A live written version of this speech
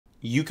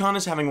UConn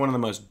is having one of the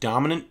most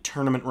dominant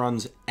tournament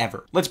runs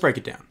ever. Let's break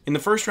it down. In the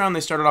first round, they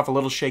started off a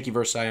little shaky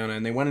versus Iona,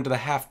 and they went into the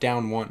half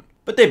down 1.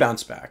 But they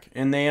bounced back,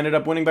 and they ended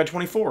up winning by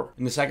 24.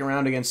 In the second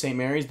round against St.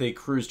 Mary's, they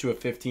cruised to a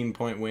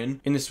 15-point win.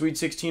 In the Sweet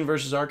 16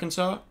 versus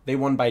Arkansas, they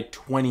won by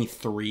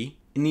 23.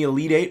 In the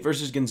Elite 8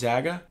 versus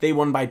Gonzaga, they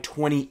won by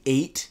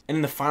 28. And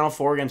in the Final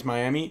Four against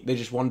Miami, they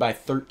just won by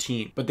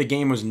 13. But the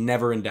game was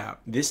never in doubt.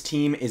 This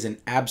team is an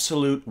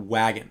absolute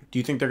wagon. Do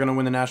you think they're going to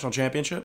win the national championship?